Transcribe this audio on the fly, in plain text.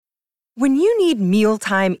When you need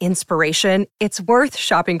mealtime inspiration, it's worth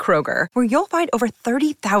shopping Kroger, where you'll find over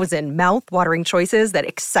 30,000 mouth-watering choices that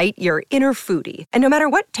excite your inner foodie. And no matter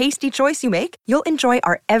what tasty choice you make, you'll enjoy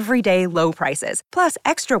our everyday low prices, plus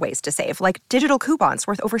extra ways to save, like digital coupons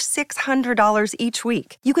worth over $600 each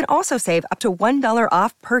week. You can also save up to $1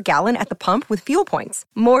 off per gallon at the pump with fuel points.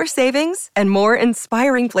 More savings and more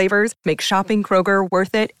inspiring flavors make shopping Kroger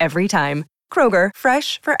worth it every time. Kroger,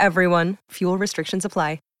 fresh for everyone. Fuel restrictions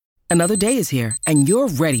apply. Another day is here, and you're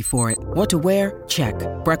ready for it. What to wear? Check.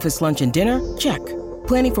 Breakfast, lunch, and dinner? Check.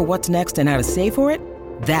 Planning for what's next and how to save for it?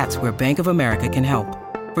 That's where Bank of America can help.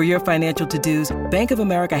 For your financial to-dos, Bank of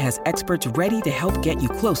America has experts ready to help get you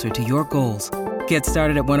closer to your goals. Get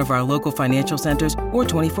started at one of our local financial centers or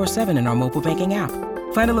 24/7 in our mobile banking app.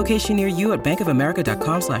 Find a location near you at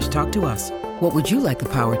bankofamerica.com/talktous. What would you like the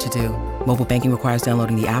power to do? Mobile banking requires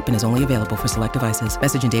downloading the app and is only available for select devices.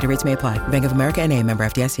 Message and data rates may apply. Bank of America N.A., member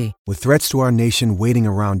FDIC. With threats to our nation waiting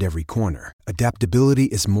around every corner, adaptability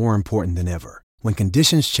is more important than ever. When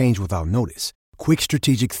conditions change without notice, quick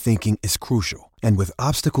strategic thinking is crucial. And with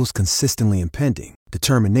obstacles consistently impending,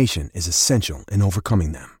 determination is essential in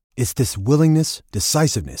overcoming them. It's this willingness,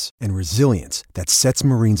 decisiveness, and resilience that sets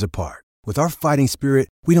Marines apart. With our fighting spirit,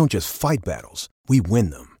 we don't just fight battles, we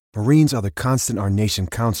win them. Marines are the constant our nation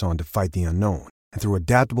counts on to fight the unknown. And through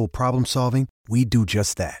adaptable problem solving, we do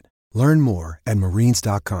just that. Learn more at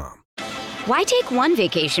marines.com. Why take one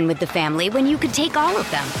vacation with the family when you could take all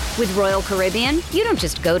of them? With Royal Caribbean, you don't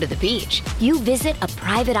just go to the beach. You visit a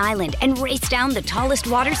private island and race down the tallest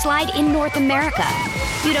water slide in North America.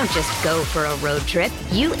 You don't just go for a road trip.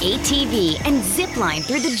 You ATV and zip line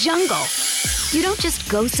through the jungle. You don't just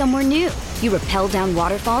go somewhere new. You rappel down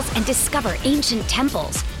waterfalls and discover ancient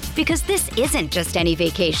temples. Because this isn't just any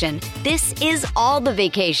vacation. This is all the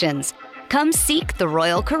vacations. Come seek the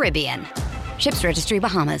Royal Caribbean. Ships Registry,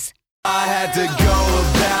 Bahamas. I had to go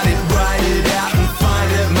about it, write it out and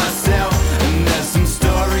find it myself. And there's some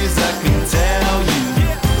stories I can tell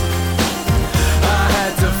you. I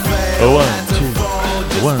had to fail, had to fall,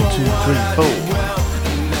 just one, two, three, four.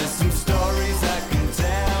 And there's some stories I can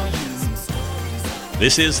tell you.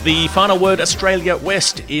 This is the Final Word Australia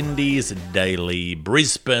West Indies Daily.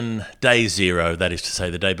 Brisbane, day zero, that is to say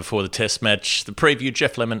the day before the test match. The preview,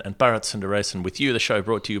 Jeff Lemon and Bharat Sundaresan with you. The show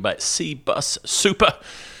brought to you by Cbus Super.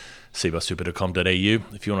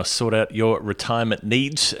 cbussuper.com.au if you want to sort out your retirement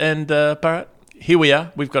needs. And Bharat, here we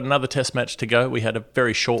are. We've got another test match to go. We had a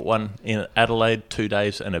very short one in Adelaide, 2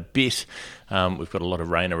 days and a bit. We've got a lot of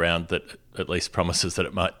rain around that at least promises that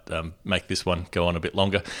it might make this one go on a bit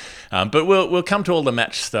longer. But we'll come to all the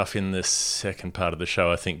match stuff in the second part of the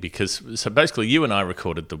show, I think, because so basically you and I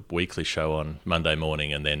recorded the weekly show on Monday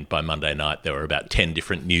morning, and then by Monday night there were about 10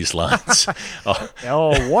 different news lines.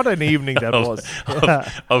 Oh, what an evening that was.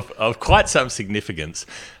 Of quite some significance.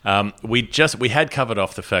 We had covered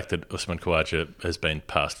off the fact that Usman Khawaja has been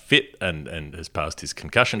passed fit and has passed his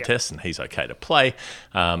concussion test, and he's okay to play.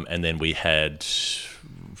 And then we had,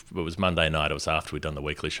 it was Monday night, it was after we'd done the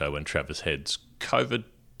weekly show, when Travis Head's COVID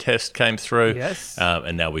test came through. Yes.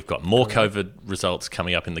 And now we've got more COVID results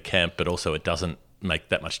coming up in the camp, but also it doesn't make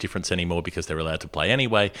that much difference anymore because they're allowed to play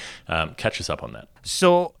anyway. Catch us up on that.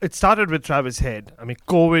 So it started with Travis Head. I mean,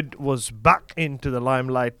 COVID was back into the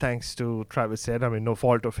limelight thanks to Travis Head. I mean, no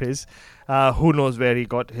fault of his. Who knows where he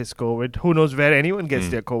got his COVID? Who knows where anyone gets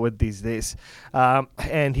their COVID these days?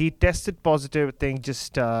 And he tested positive, I think,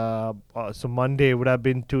 just so Monday would have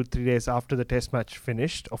been 2-3 days after the test match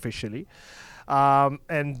finished officially.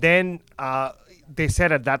 And then they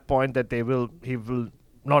said at that point that he will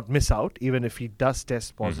not miss out even if he does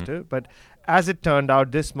test positive. But as it turned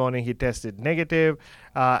out, this morning he tested negative,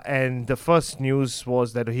 and the first news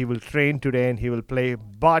was that he will train today and he will play,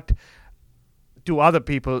 but two other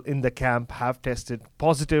people in the camp have tested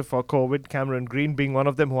positive for COVID, Cameron Green being one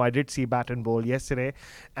of them, who I did see bat and bowl yesterday.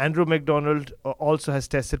 Andrew McDonald also has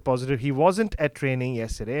tested positive. He wasn't at training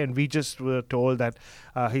yesterday, and we just were told that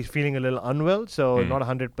he's feeling a little unwell, so not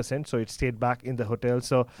 100%, so it stayed back in the hotel.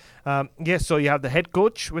 So, yes, so you have the head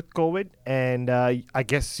coach with COVID, and I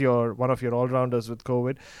guess you're one of your all-rounders with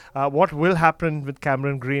COVID. What will happen with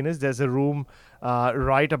Cameron Green is there's a room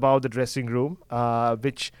right above the dressing room,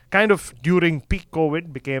 which kind of during peak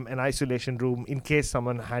COVID became an isolation room in case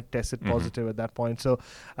someone had tested positive at that point. So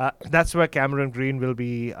that's where Cameron Green will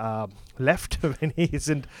be left when he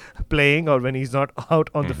isn't playing or when he's not out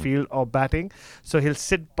on the field or batting. So he'll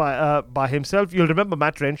sit by himself. You'll remember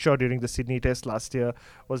Matt Renshaw during the Sydney Test last year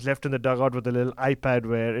was left in the dugout with a little iPad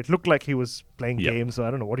where it looked like he was playing games. So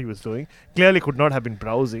I don't know what he was doing. Clearly could not have been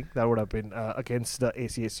browsing. That would have been against the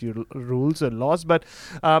ACSU rules and laws. But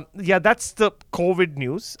that's the COVID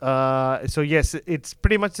news. So yes, it's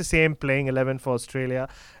pretty much the same playing 11 for Australia,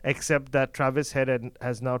 except that Travis Head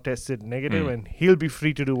has now tested negative and he'll be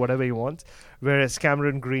free to do whatever he wants, whereas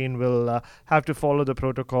Cameron Green will have to follow the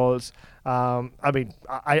protocols.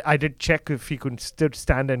 I did check if he could still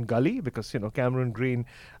stand in gully because, Cameron Green,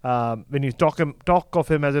 when you talk of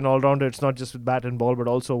him as an all-rounder, it's not just with bat and ball, but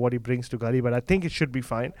also what he brings to gully. But I think it should be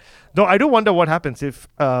fine. Though I do wonder what happens if...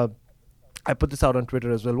 I put this out on Twitter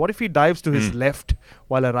as well. What if he dives to his left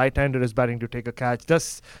while a right-hander is batting to take a catch?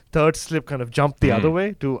 Does third slip kind of jump the other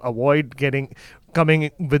way to avoid coming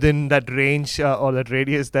within that range or that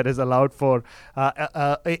radius that is allowed for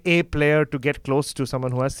a player to get close to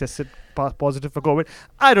someone who has tested positive for COVID?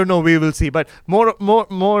 I don't know. We will see. But more.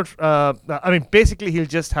 Basically, he'll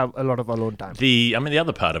just have a lot of alone time. The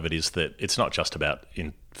other part of it is that it's not just about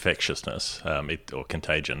infectiousness or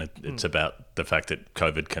contagion. It's about the fact that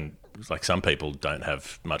COVID can. Like some people don't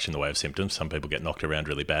have much in the way of symptoms. Some people get knocked around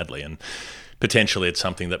really badly, and potentially it's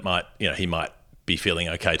something that might, he might be feeling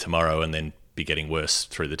okay tomorrow and then be getting worse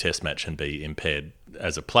through the test match and be impaired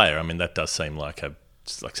as a player. I mean, that does seem like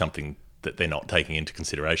something that they're not taking into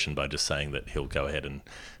consideration by just saying that he'll go ahead and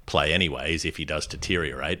play anyways if he does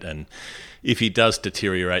deteriorate. And if he does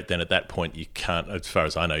deteriorate, then at that point you can't, as far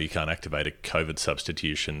as I know, you can't activate a COVID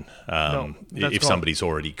substitution if somebody's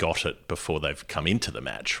already got it before they've come into the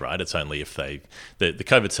match, right? It's only if the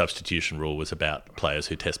COVID substitution rule was about players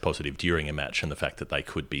who test positive during a match and the fact that they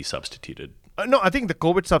could be substituted. No, I think the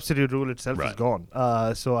COVID substitute rule itself is gone.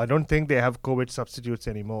 So I don't think they have COVID substitutes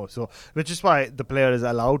anymore. So, which is why the player is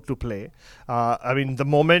allowed to play. The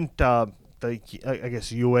moment I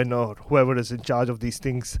guess UN or whoever is in charge of these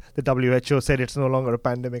things, the WHO said it's no longer a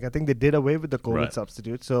pandemic, I think they did away with the COVID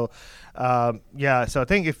substitute. So, so I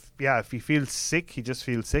think if he feels sick, he just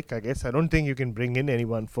feels sick, I guess. I don't think you can bring in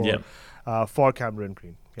anyone for Cameron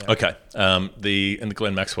Green. Yeah. Okay. The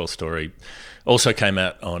Glenn Maxwell story also came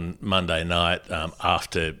out on Monday night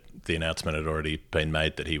after the announcement had already been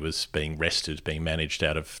made that he was being rested, being managed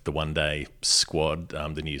out of the one-day squad.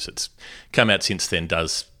 The news that's come out since then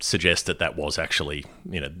does suggest that was actually,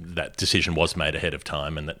 that decision was made ahead of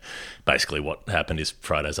time, and that basically what happened is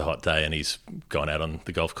Friday's a hot day and he's gone out on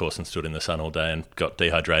the golf course and stood in the sun all day and got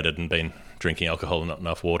dehydrated and been drinking alcohol and not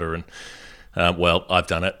enough water. And I've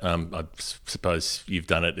done it. I suppose you've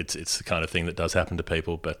done it. It's the kind of thing that does happen to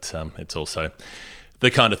people, but it's also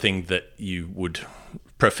the kind of thing that you would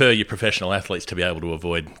prefer your professional athletes to be able to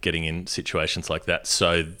avoid getting in situations like that.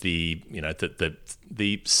 So the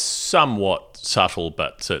somewhat subtle,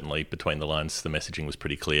 but certainly between the lines, the messaging was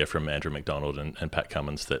pretty clear from Andrew McDonald and Pat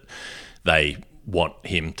Cummins that they want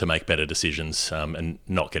him to make better decisions and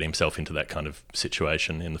not get himself into that kind of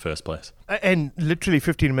situation in the first place. And literally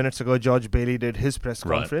 15 minutes ago, George Bailey did his press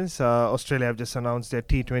conference. Australia have just announced their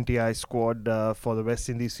T20I squad for the West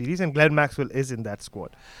Indies series, and Glenn Maxwell is in that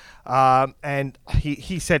squad. And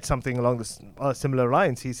he said something along the similar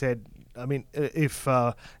lines. He said, if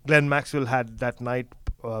Glenn Maxwell had that night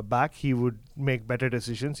back, he would make better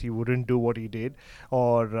decisions. He wouldn't do what he did,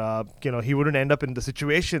 or he wouldn't end up in the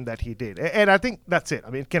situation that he did. And I think that's it.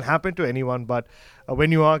 It can happen to anyone, but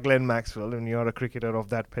when you are Glenn Maxwell and you're a cricketer of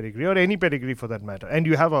that pedigree, or any pedigree for that matter, and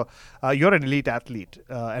you have you're an elite athlete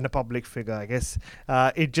and a public figure, I guess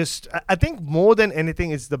I think more than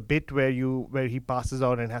anything is the bit where he passes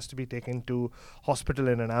out and has to be taken to hospital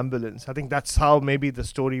in an ambulance. I think that's how maybe the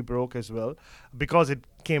story broke as well, because it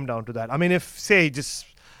came down to that. If say he just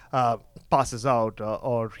passes out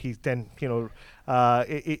or he then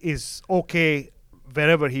is okay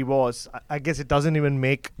wherever he was, I guess it doesn't even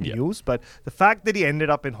make news. But the fact that he ended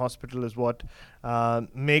up in hospital is what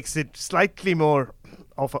makes it slightly more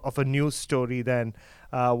of a news story than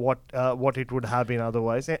what it would have been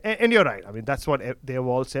otherwise. And you're right. That's what they have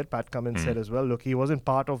all said. Pat Cummins said as well. Look, he wasn't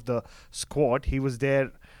part of the squad. He was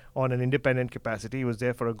there on an independent capacity. He was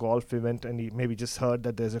there for a golf event, and he maybe just heard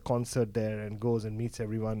that there's a concert there and goes and meets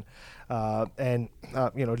everyone and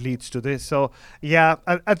leads to this. So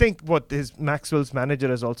I think what Maxwell's manager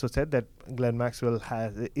has also said, that Glenn Maxwell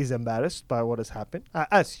is embarrassed by what has happened,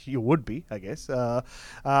 as you would be, I guess,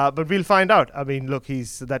 but we'll find out. Look,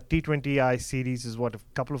 that T20I series is a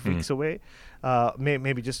couple of weeks away,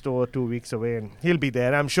 maybe just over 2 weeks away, and he'll be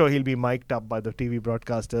there. I'm sure he'll be mic'd up by the TV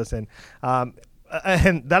broadcasters,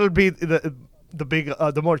 and that'll be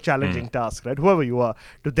the more challenging task, right? Whoever you are,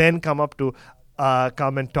 to then come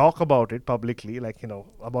and talk about it publicly,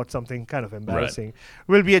 about something kind of embarrassing,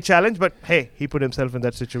 will be a challenge. But hey, he put himself in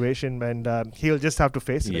that situation, and he'll just have to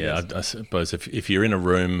face it. Yeah, I suppose if you're in a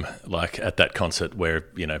room like at that concert where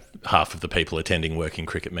half of the people attending work in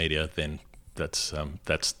cricket media, then that's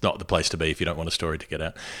not the place to be if you don't want a story to get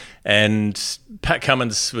out. And Pat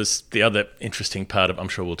Cummins was the other interesting part of. I'm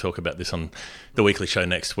sure we'll talk about this on the weekly show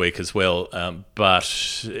next week as well.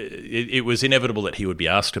 But it was inevitable that he would be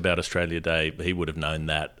asked about Australia Day. He would have known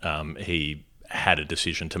that. He had a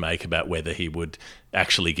decision to make about whether he would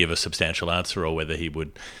actually give a substantial answer or whether he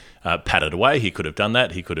would pat it away. He could have done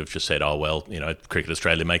that. He could have just said, "Oh well, Cricket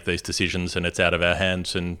Australia make these decisions and it's out of our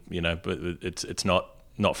hands, and but it's not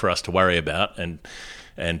for us to worry about,"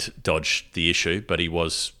 and dodge the issue. But he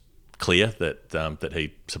was clear that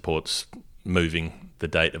he supports moving the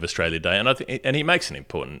date of Australia Day, and he makes an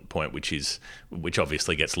important point, which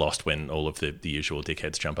obviously gets lost when all of the usual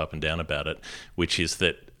dickheads jump up and down about it, which is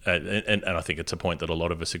that. And I think it's a point that a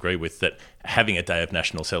lot of us agree with, that having a day of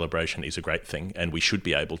national celebration is a great thing, and we should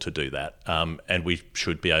be able to do that. And we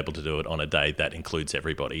should be able to do it on a day that includes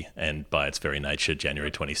everybody. And by its very nature, January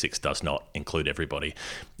 26th does not include everybody.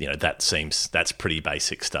 That's pretty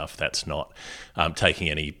basic stuff. That's not taking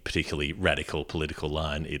any particularly radical political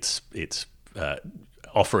line. It's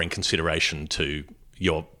offering consideration to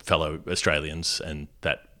your fellow Australians, and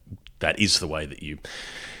that is the way that you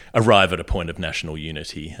arrive at a point of national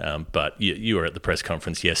unity. But you were at the press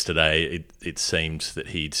conference yesterday. It seemed that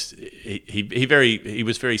he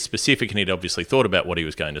was very specific, and he'd obviously thought about what he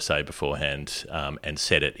was going to say beforehand, and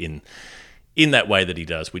said it in that way that he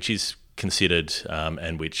does, which is considered,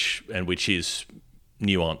 and which is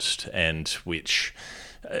nuanced, and which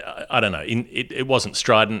I don't know. It wasn't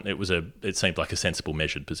strident. It seemed like a sensible,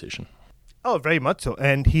 measured position. Oh, very much so.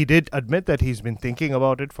 And he did admit that he's been thinking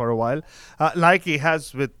about it for a while, like he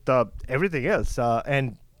has with everything else.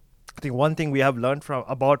 And I think one thing we have learned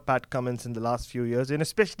about Pat Cummins in the last few years, and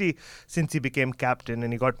especially since he became captain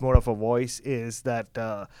and he got more of a voice, is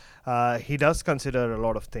that he does consider a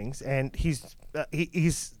lot of things. And he's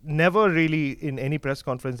never really, in any press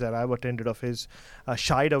conference that I've attended of his,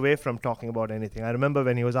 shied away from talking about anything. I remember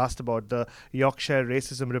when he was asked about the Yorkshire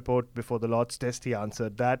racism report before the Lord's Test, he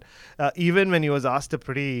answered that. Even when he was asked a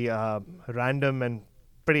pretty random and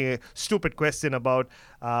pretty stupid question about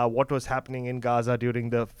what was happening in Gaza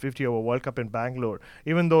during the 50-over World Cup in Bangalore.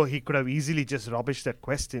 Even though he could have easily just rubbished that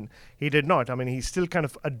question, he did not. I mean, he still kind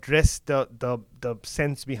of addressed the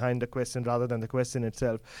sense behind the question rather than the question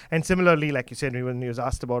itself. And similarly, like you said, when he was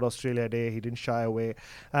asked about Australia Day, he didn't shy away.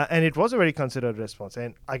 And it was a very considered response.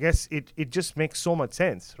 And I guess it just makes so much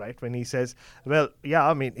sense, right? When he says, well, yeah,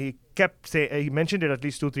 I mean, he mentioned it at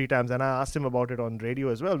least 2-3 times, and I asked him about it on radio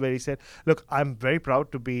as well, where he said, look, I'm very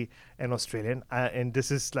proud to be an Australian, and this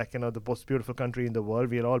is the most beautiful country in the world.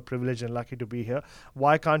 We are all privileged and lucky to be here.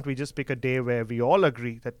 Why can't we just pick a day where we all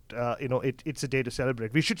agree that it's a day to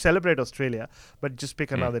celebrate? We should celebrate Australia, but just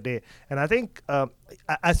pick another day. And I think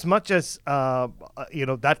as much as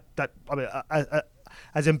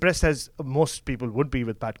as impressed as most people would be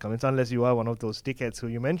with Pat Cummins, unless you are one of those dickheads who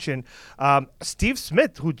you mentioned, Steve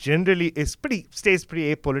Smith, who generally stays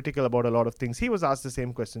pretty apolitical about a lot of things, he was asked the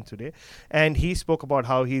same question today, and he spoke about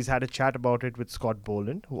how he's had a chat about it with Scott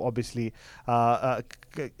Boland, who obviously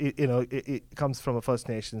it comes from a First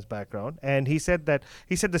Nations background, and he said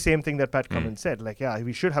the same thing that Pat Cummins said,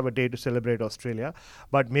 we should have a day to celebrate Australia,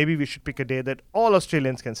 but maybe we should pick a day that all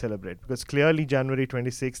Australians can celebrate, because clearly January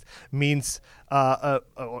 26th means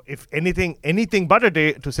if anything but a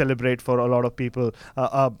day to celebrate for a lot of people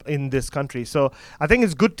in this country. So I think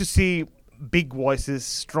it's good to see big voices,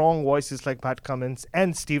 strong voices like Pat Cummins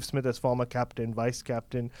and Steve Smith as former captain, vice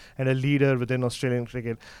captain, and a leader within Australian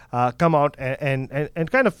cricket come out and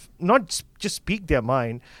kind of not just speak their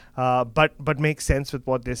mind, but make sense with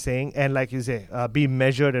what they're saying, and like you say, be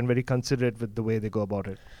measured and very considerate with the way they go about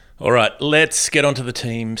it. All right, let's get on to the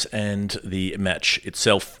teams and the match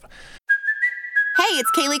itself. Hey,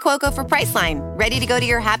 it's Kaylee Cuoco for Priceline. Ready to go to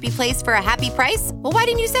your happy place for a happy price? Well, why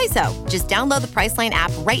didn't you say so? Just download the Priceline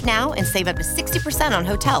app right now and save up to 60% on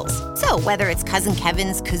hotels. So whether it's Cousin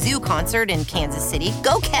Kevin's Kazoo Concert in Kansas City,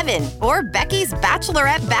 go Kevin, or Becky's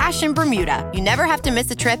Bachelorette Bash in Bermuda, you never have to miss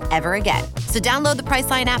a trip ever again. So download the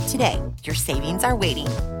Priceline app today. Your savings are waiting.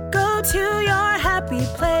 Go to your happy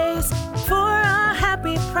place for a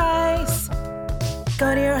happy price.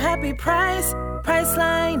 Go to your happy price,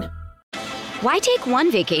 Priceline. Why take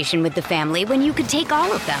one vacation with the family when you could take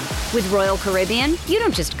all of them? With Royal Caribbean, you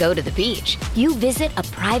don't just go to the beach. You visit a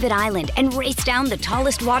private island and race down the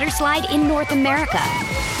tallest water slide in North America.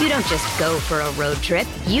 You don't just go for a road trip.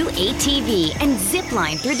 You ATV and zip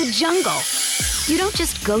line through the jungle. You don't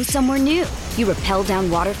just go somewhere new. You rappel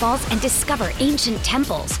down waterfalls and discover ancient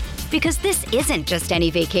temples. Because this isn't just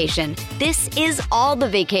any vacation. This is all the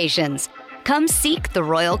vacations. Come seek the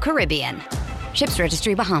Royal Caribbean. Ships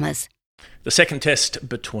Registry, Bahamas. The second test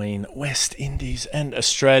between West Indies and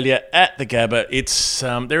Australia at the Gabba. It's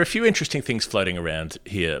there are a few interesting things floating around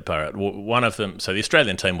here, Bharat. One of them, so the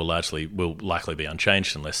Australian team will likely be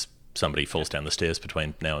unchanged unless somebody falls down the stairs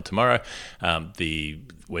between now and tomorrow. The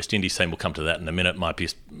West Indies team will come to that in a minute. Might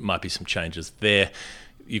be some changes there.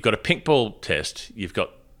 You've got a pink ball test. You've got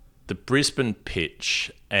the Brisbane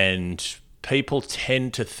pitch, and people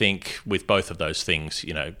tend to think with both of those things,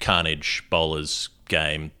 carnage, bowlers,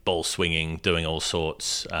 game, ball swinging, doing all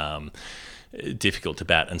sorts, difficult to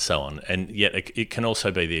bat and so on. And yet it can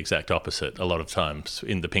also be the exact opposite. A lot of times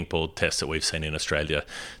in the pink ball tests that we've seen in Australia,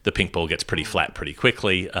 the pink ball gets pretty flat pretty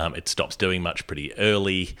quickly. It stops doing much pretty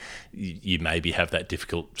early. You maybe have that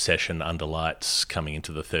difficult session under lights coming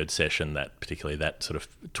into the third session, particularly that sort of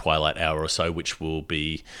twilight hour or so, which will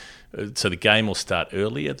be... So the game will start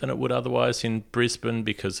earlier than it would otherwise in Brisbane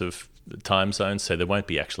because of the time zones, so there won't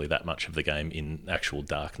be actually that much of the game in actual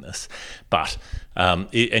darkness. But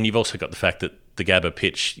and you've also got the fact that the Gabba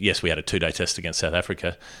pitch, yes, we had a 2-day test against South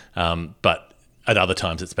Africa, but at other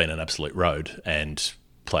times it's been an absolute road and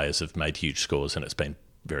players have made huge scores and it's been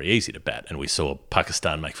very easy to bat. And we saw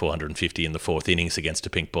Pakistan make 450 in the fourth innings against a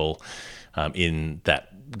pink ball in that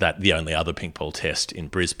the only other pink ball test in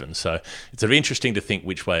Brisbane. So it's sort of interesting to think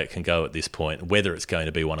which way it can go at this point, whether it's going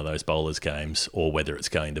to be one of those bowlers games or whether it's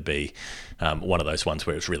going to be one of those ones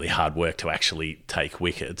where it's really hard work to actually take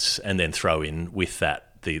wickets, and then throw in with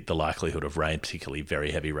that the likelihood of rain, particularly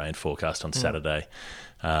very heavy rain forecast on Saturday,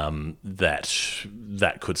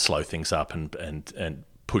 that could slow things up and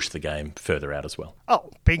push the game further out as well. Oh,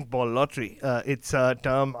 pink ball lottery. It's a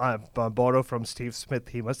term I borrow from Steve Smith.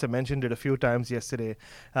 He must have mentioned it a few times yesterday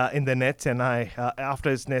in the Nets, and after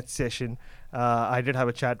his Nets session, I did have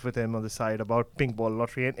a chat with him on the side about pink ball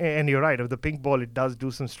lottery. And you're right, of the pink ball, it does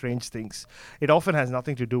do some strange things. It often has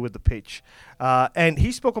nothing to do with the pitch. And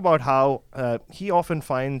he spoke about how he often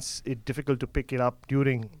finds it difficult to pick it up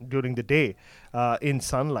during the day in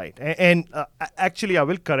sunlight. And actually, I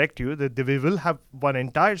will correct you that we will have one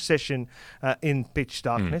entire session in pitch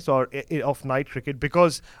darkness or of night cricket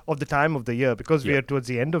because of the time of the year, because we are towards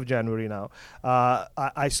the end of January now.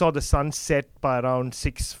 I saw the sun set by around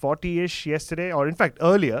 6:40-ish yesterday, or in fact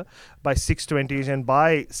earlier by 6:20, and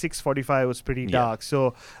by 6:45 it was pretty dark.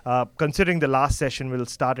 So considering the last session will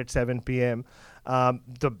start at 7 p.m.,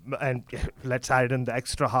 and let's add in the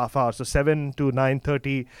extra half hour, so 7 to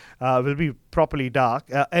 9:30 will be properly dark,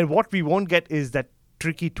 and what we won't get is that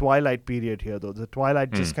tricky twilight period here, though. The twilight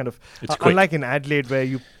just kind of unlike in Adelaide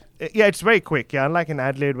where it's very quick. Unlike in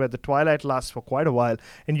Adelaide where the twilight lasts for quite a while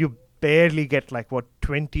and you barely get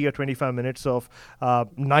 20 or 25 minutes of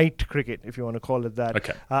night cricket, if you want to call it that.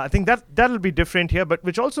 Okay. I think that'll be different here, but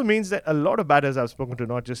which also means that a lot of batters I've spoken to,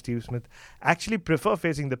 not just Steve Smith, actually prefer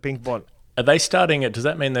facing the pink ball. Are they starting it? Does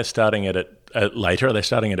that mean they're starting it at later? Are they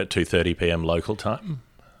starting it at 2:30 p.m. local time?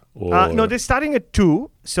 No, they're starting at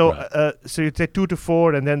 2. So right. So you'd say 2 to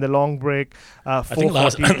 4, and then the long break. I think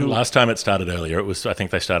last time it started earlier. I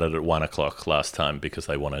think they started at 1 o'clock last time because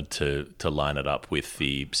they wanted to line it up with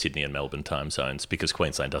the Sydney and Melbourne time zones because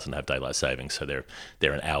Queensland doesn't have daylight savings, so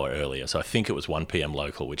they're an hour earlier. So I think it was 1 p.m.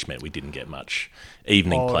 local, which meant we didn't get much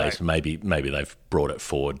evening plays. Right. Maybe they've brought it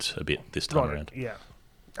forward a bit this time around. Yeah.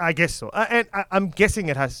 I guess so. And I'm guessing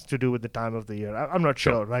it has to do with the time of the year. I'm not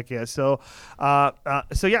sure. Right? Yeah. So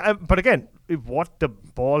but again, what the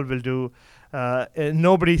ball will do,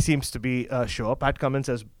 nobody seems to be sure. Pat Cummins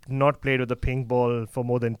has not played with the pink ball for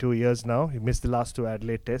more than 2 years now. He missed the last 2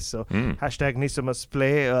 Adelaide tests. So hashtag Nisa must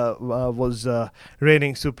play was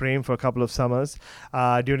reigning supreme for a couple of summers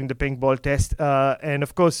during the pink ball test. And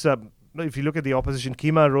of course, if you look at the opposition,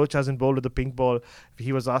 Kemar Roach hasn't bowled with the pink ball.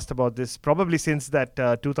 He was asked about this probably since that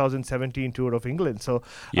 2017 tour of England. So,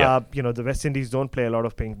 the West Indies don't play a lot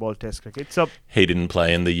of pink ball test cricket. So he didn't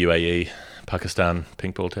play in the UAE Pakistan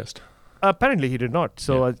pink ball test? Apparently he did not.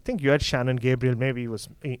 So I think you had Shannon Gabriel. Maybe he was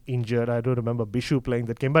injured. I don't remember Bishu playing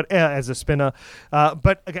that game, but as a spinner.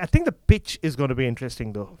 But I think the pitch is going to be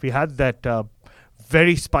interesting, though. We had that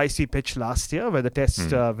very spicy pitch last year where the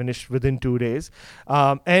test finished within 2 days.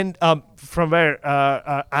 And from where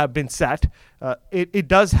I've been sat, it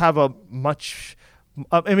does have a much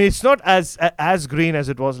I mean, it's not as green as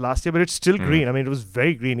it was last year, but it's still green. I mean, it was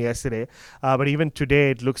very green yesterday. But even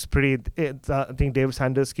today, it looks pretty. I think Dave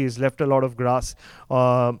Sanderski has left a lot of grass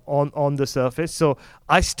on the surface. So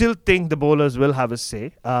I still think the bowlers will have a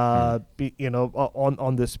say,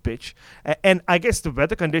 on this pitch. And I guess the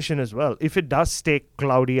weather condition as well. If it does stay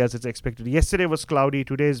cloudy as it's expected. Yesterday was cloudy.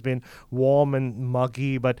 Today has been warm and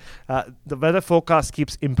muggy. But the weather forecast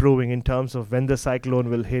keeps improving in terms of when the cyclone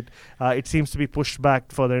will hit. It seems to be pushed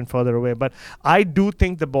back further and further away. But I do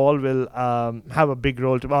think the ball will have a big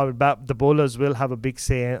role. The bowlers will have a big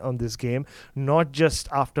say on this game, not just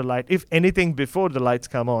after light. If anything, before the lights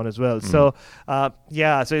come on as well. So,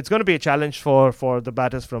 so it's going to be a challenge for the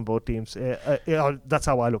batters from both teams. That's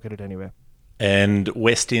how I look at it anyway. And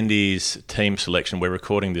West Indies team selection, we're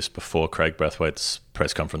recording this before Craig Brathwaite's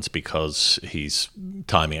press conference because he's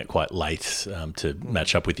timing it quite late to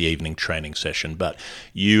match up with the evening training session. But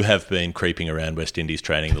you have been creeping around West Indies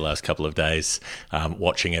training the last couple of days,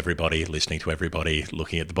 watching everybody, listening to everybody,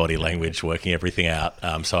 looking at the body language, working everything out.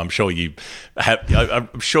 So I'm sure you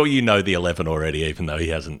know the 11 already, even though he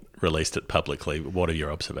hasn't released it publicly. What are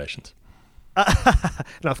your observations?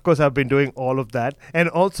 Now, of course, I've been doing all of that. And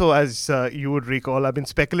also, as you would recall, I've been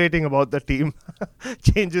speculating about the team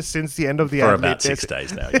changes since the end of the Adelaide Test. For about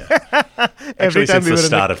 6 days now, yeah. Every time since the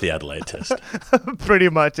start of the Adelaide Test. Pretty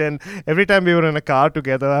much. And every time we were in a car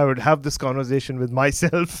together, I would have this conversation with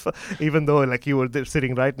myself, even though like you were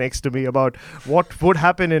sitting right next to me, about what would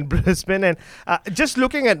happen in Brisbane. And just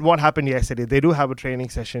looking at what happened yesterday, they do have a training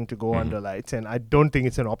session to go under lights. And I don't think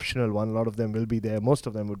it's an optional one. A lot of them will be there. Most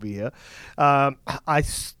of them would be here. I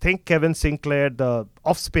think Kevin Sinclair, the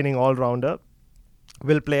off-spinning all-rounder,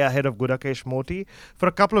 will play ahead of Gudakesh Moti for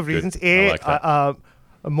a couple of reasons.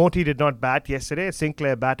 Moti did not bat yesterday.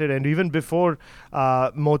 Sinclair batted, and even before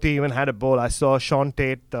Moti even had a bowl, I saw Sean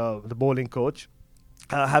Tate, the bowling coach,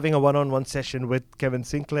 having a one-on-one session with Kevin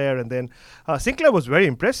Sinclair, and then Sinclair was very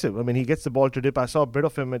impressive. I mean, he gets the ball to dip. I saw a bit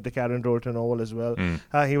of him at the Karen Rolton Oval as well.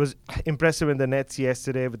 He was impressive in the nets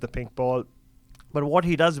yesterday with the pink ball. But what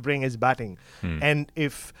he does bring is batting. And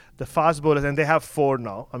if the fast bowlers, and they have 4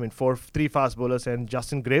 now, I mean, 3 fast bowlers, and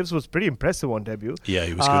Justin Graves was pretty impressive on debut. Yeah,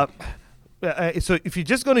 he was good. So if you're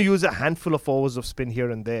just going to use a handful of overs of spin here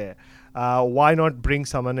and there, why not bring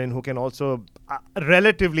someone in who can also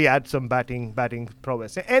relatively add some batting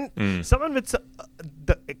prowess, and someone with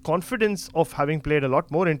the confidence of having played a lot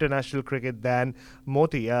more international cricket than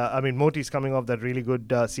Moti. I mean, Moti's coming off that really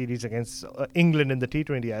good series against England in the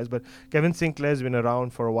T20Is, but Kevin Sinclair's been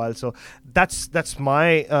around for a while, so that's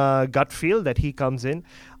my gut feel that he comes in.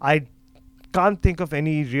 I can't think of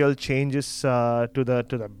any real changes to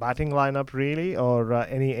the batting lineup really, or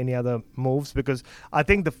any other moves, because I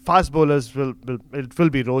think the fast bowlers will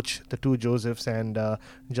be Roach, the 2 Josephs, and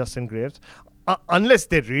Justin Graves, unless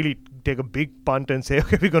they really take a big punt and say,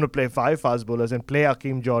 okay, we're going to play 5 fast bowlers and play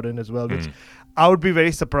Hakeem Jordan as well, which I would be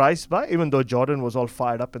very surprised by, even though Jordan was all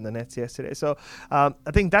fired up in the nets yesterday. So I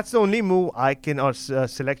think that's the only move I can, or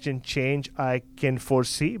selection change I can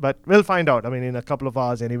foresee. But we'll find out. I mean, in a couple of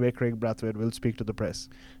hours anyway, Craig Brathwaite will speak to the press.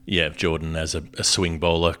 Yeah, Jordan as a swing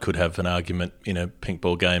bowler could have an argument in a pink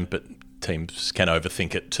ball game, but teams can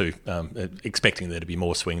overthink it too, expecting there to be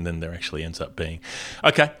more swing than there actually ends up being.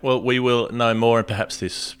 Okay, well, we will know more, and perhaps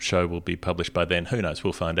this show will be published by then. Who knows?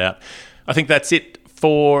 We'll find out. I think that's it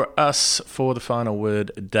for us for the Final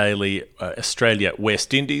Word Daily Australia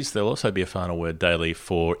West Indies. There'll also be a Final Word Daily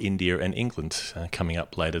for India and England coming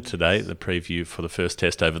up later today. The preview for the first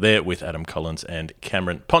test over there with Adam Collins and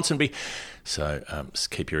Cameron Ponsonby. So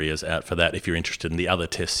keep your ears out for that if you're interested in the other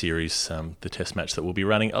test series, the test match that we'll be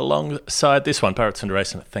running alongside this one. Pirates and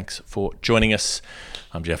Racing, thanks for joining us.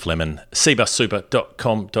 I'm Jeff Lemon,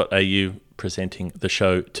 cbussuper.com.au, presenting the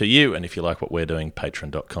show to you. And if you like what we're doing,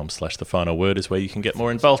 patreon.com/thefinalword is where you can get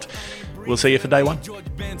more involved. We'll see you for day 1.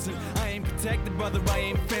 I ain't protected, brother, I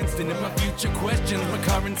ain't fenced in. And my future questions, my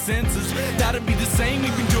current senses, that'll be the same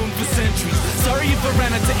we've been doing for centuries. Sorry if I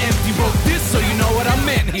ran out to empty, wrote this so you know what I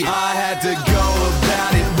meant here. I had to go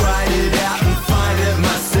about it, write it out and